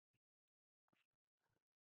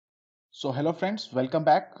So hello friends, welcome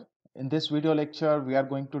back. In this video lecture, we are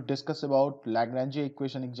going to discuss about Lagrange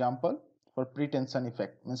equation example for pretension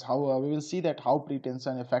effect. Means how we will see that how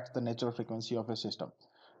pretension affects the natural frequency of a system.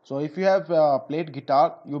 So if you have played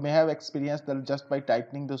guitar, you may have experienced that just by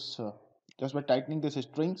tightening these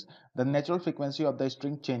strings, the natural frequency of the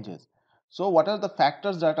string changes. So what are the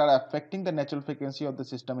factors that are affecting the natural frequency of the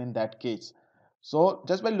system in that case? So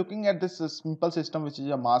just by looking at this simple system, which is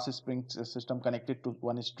a mass spring system connected to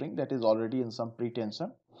one string that is already in some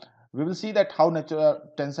pretension, we will see that how natural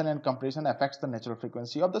tension and compression affects the natural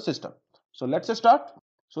frequency of the system. So let's start.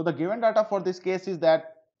 So the given data for this case is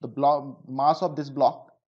that the mass of this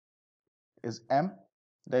block is m,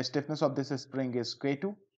 the stiffness of this spring is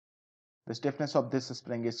k2, the stiffness of this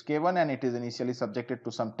spring is k1, and it is initially subjected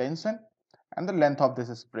to some tension, and the length of this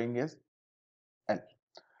spring is l.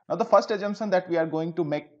 Now the first assumption that we are going to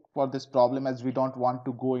make for this problem, as we don't want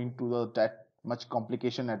to go into that much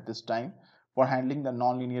complication at this time for handling the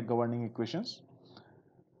nonlinear governing equations,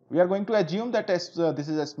 we are going to assume that this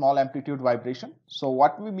is a small amplitude vibration. So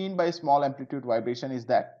what we mean by small amplitude vibration is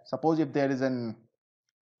that suppose if there is an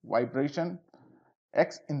vibration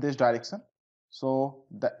x in this direction, so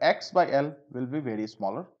the x by L will be very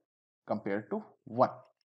smaller compared to 1.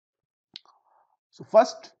 So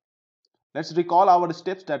first, let's recall our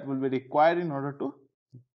steps that will be required in order to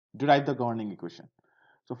derive the governing equation.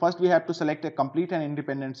 So first we have to select a complete and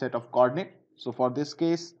independent set of coordinate. So for this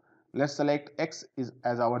case, let's select x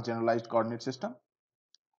as our generalized coordinate system.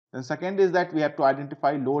 Then second is that we have to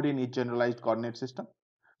identify load in each generalized coordinate system.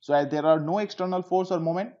 So as there are no external force or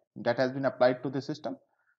moment that has been applied to the system,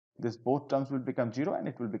 this both terms will become 0 and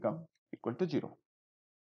it will become equal to 0.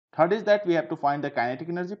 Third is that we have to find the kinetic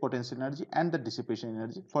energy, potential energy, and the dissipation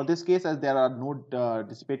energy. For this case, as there are no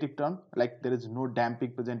dissipative term, like there is no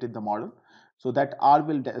damping present in the model, so that R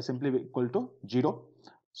will simply be equal to 0.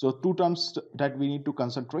 So two terms that we need to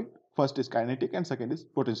concentrate. First is kinetic and second is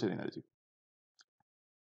potential energy.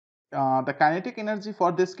 The kinetic energy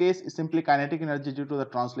for this case is simply kinetic energy due to the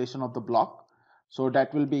translation of the block. So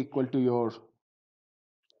that will be equal to your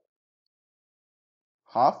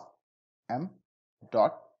half m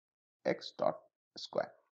dot x dot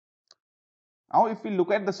square. Now if we look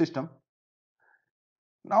at the system,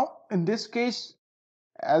 now in this case,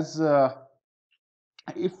 as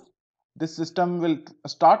if this system will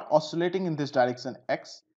start oscillating in this direction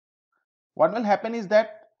x, what will happen is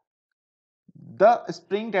that the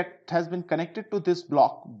spring that has been connected to this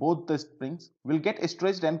block, both the springs will get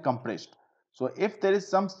stretched and compressed. So if there is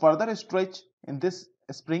some further stretch in this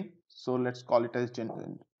spring, so let's call it as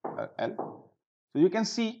L. So you can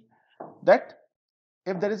see that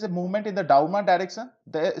if there is a movement in the downward direction,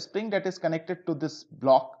 the spring that is connected to this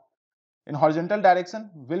block in horizontal direction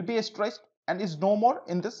will be stretched and is no more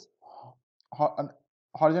in this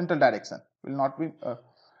horizontal direction, will not be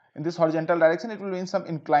in this horizontal direction, it will be in some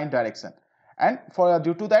inclined direction, and for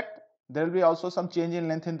due to that there will be also some change in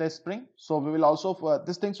length in the spring. So we will also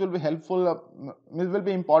these things will be helpful, will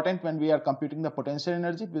be important when we are computing the potential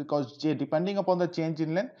energy, because depending upon the change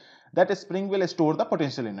in length, that spring will store the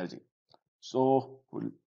potential energy. So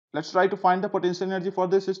let's try to find the potential energy for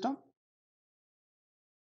this system.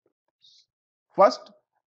 First,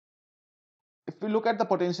 if we look at the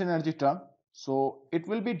potential energy term, so it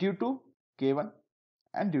will be due to K1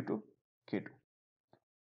 and due to K2.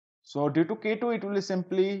 So due to K2, it will be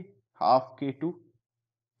simply half K2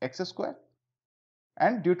 x square,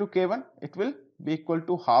 and due to K1, it will be equal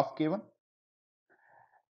to half K1.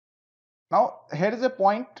 Now here is a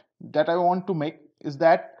point that I want to make, is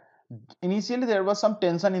that initially there was some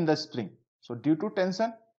tension in the spring. So due to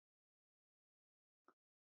tension,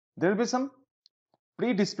 there will be some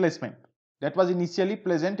pre-displacement that was initially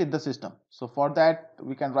present in the system. So for that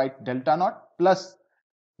we can write delta naught plus,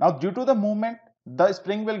 now due to the movement, the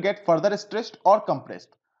spring will get further stretched or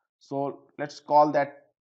compressed. So let's call that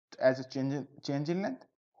as a change in length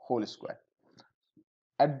whole square.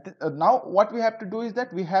 Now what we have to do is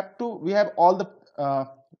that we have all the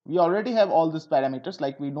we already have all these parameters,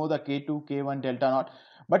 like we know the K2, K1, delta naught,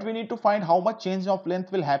 but we need to find how much change of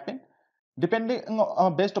length will happen depending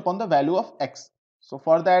based upon the value of x. So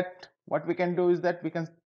for that, what we can do is that we can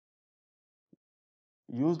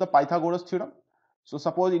use the Pythagoras theorem. So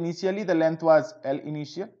suppose initially the length was L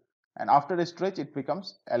initial, and after a stretch it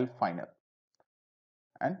becomes L final,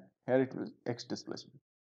 and here it will x displacement.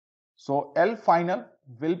 So L final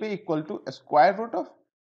will be equal to a square root of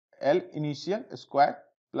L initial square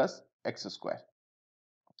plus x square.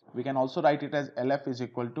 We can also write it as LF is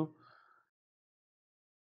equal to,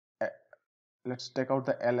 let's take out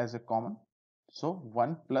the L as a common, so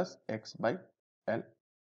 1 plus x by L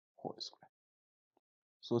whole square.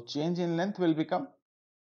 So change in length will become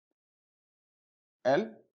L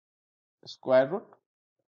square root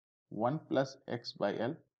 1 plus x by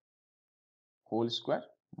L whole square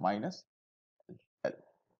minus L.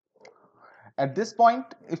 At this point,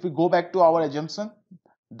 if we go back to our assumption,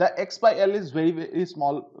 the x by L is very, very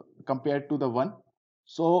small compared to the 1.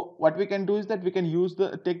 So what we can do is that we can use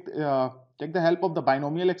the take the help of the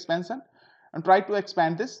binomial expansion and try to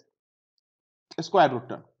expand this square root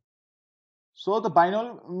term. So the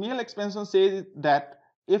binomial expansion says that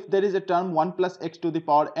if there is a term 1 plus x to the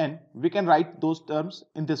power n, we can write those terms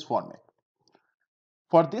in this format.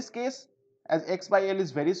 For this case, as x by L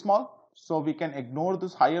is very small, so we can ignore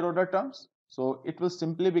these higher order terms. So it will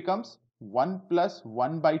simply becomes 1 plus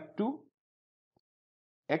 1 by 2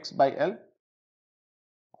 x by L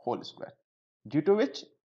whole square, due to which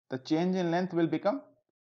the change in length will become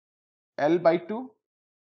L by 2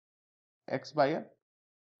 x by L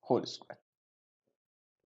whole square.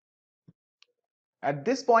 At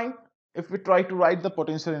this point, if we try to write the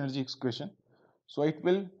potential energy equation, so it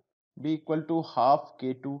will be equal to half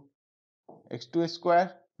k2 x2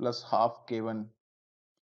 square plus half k1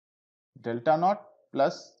 delta naught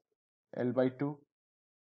plus L by 2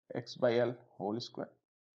 x by L whole square.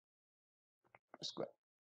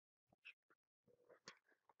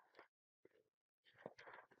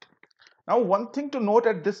 Now one thing to note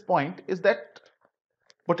at this point is that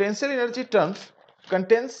potential energy terms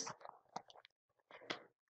contains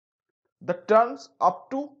the terms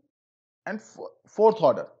up to and fourth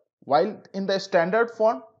order, while in the standard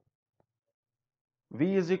form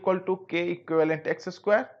V is equal to K equivalent x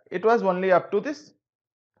square, it was only up to this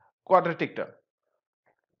quadratic term.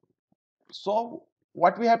 So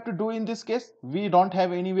what we have to do in this case, we don't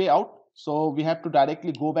have any way out, so we have to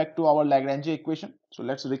directly go back to our Lagrange equation. So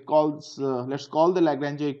let's call the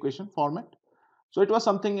Lagrange equation format. So it was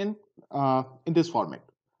something in this format.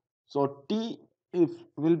 So T if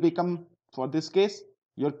will become, for this case,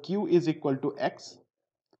 your Q is equal to x,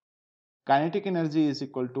 kinetic energy is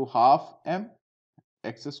equal to half m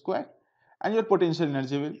x square, and your potential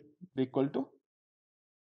energy will be equal to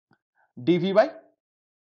dV by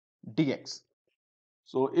dx.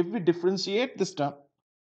 So if we differentiate this term,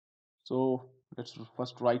 so let's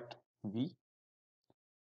first write V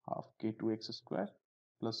half k2 x square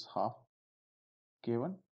plus half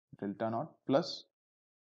k1 delta naught plus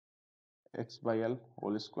x by L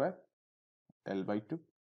whole square L by 2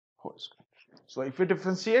 whole square. So if we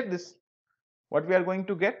differentiate this, what we are going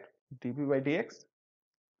to get, dV by dx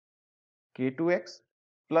k2x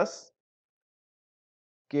plus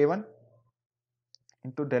k1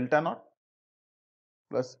 into delta naught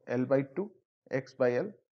plus L by 2 x by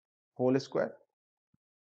L whole square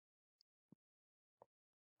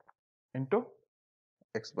into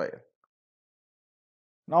x by L.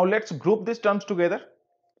 Now let's group these terms together.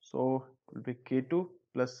 So it will be k2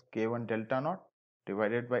 plus k1 delta naught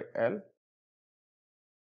divided by L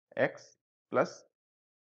x plus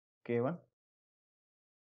k1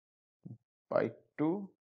 by 2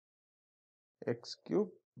 x cube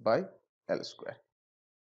by L square.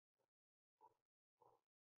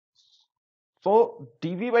 So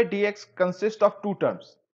dV by dx consists of two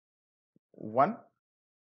terms, one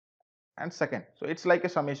and second. So it's like a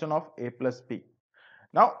summation of a plus b.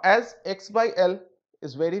 Now as x by L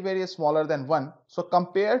is very, very smaller than 1, so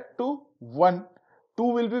compared to 1, 2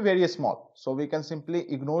 will be very small. So we can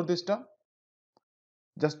simply ignore this term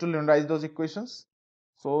just to linearize those equations.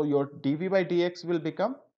 So your dV by dx will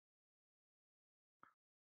become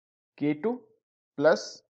k2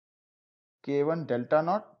 plus k1 delta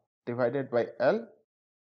naught divided by L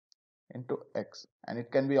into x, and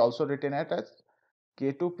it can be also written as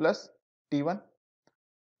k2 plus t1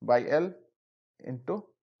 by L into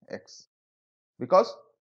x, because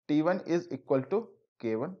t1 is equal to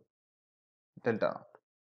k1 delta naught.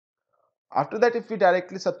 After that, if we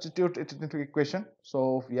directly substitute it into equation,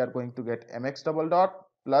 so we are going to get mx double dot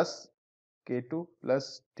plus k2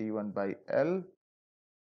 plus t1 by L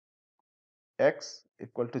x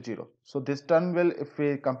equal to 0. So this term will, if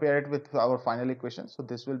we compare it with our final equation, so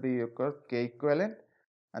this will be equal k equivalent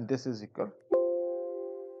and this is equal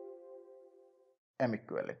m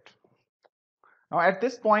equivalent. Now at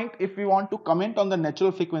this point, if we want to comment on the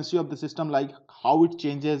natural frequency of the system, like how it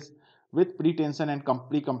changes with pretension and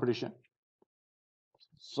pre-compression.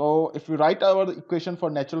 So if we write our equation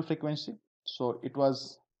for natural frequency, so it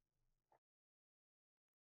was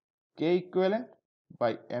k equivalent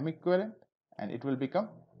by m equivalent, and it will become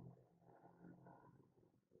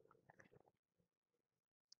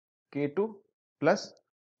k2 plus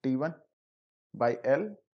t1 by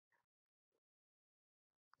L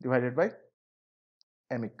divided by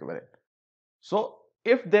m equivalent. So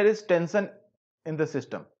if there is tension in the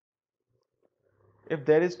system, if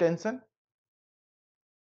there is tension,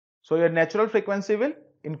 so your natural frequency will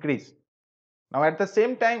increase. Now at the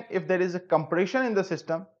same time, if there is a compression in the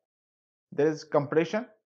system, there is compression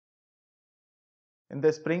in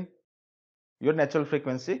the spring, your natural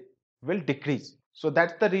frequency will decrease. So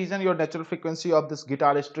that's the reason your natural frequency of this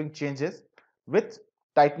guitar string changes with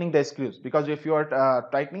tightening the screws, because if you are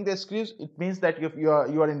tightening the screws, it means that you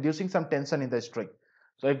are inducing some tension in the string.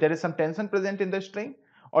 So if there is some tension present in the string,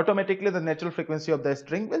 automatically the natural frequency of the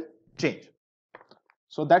string will change.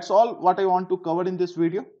 So that's all what I want to cover in this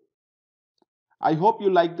video. I hope you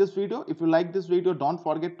like this video. If you like this video, don't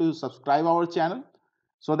forget to subscribe our channel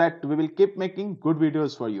so that we will keep making good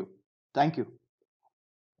videos for you. Thank you.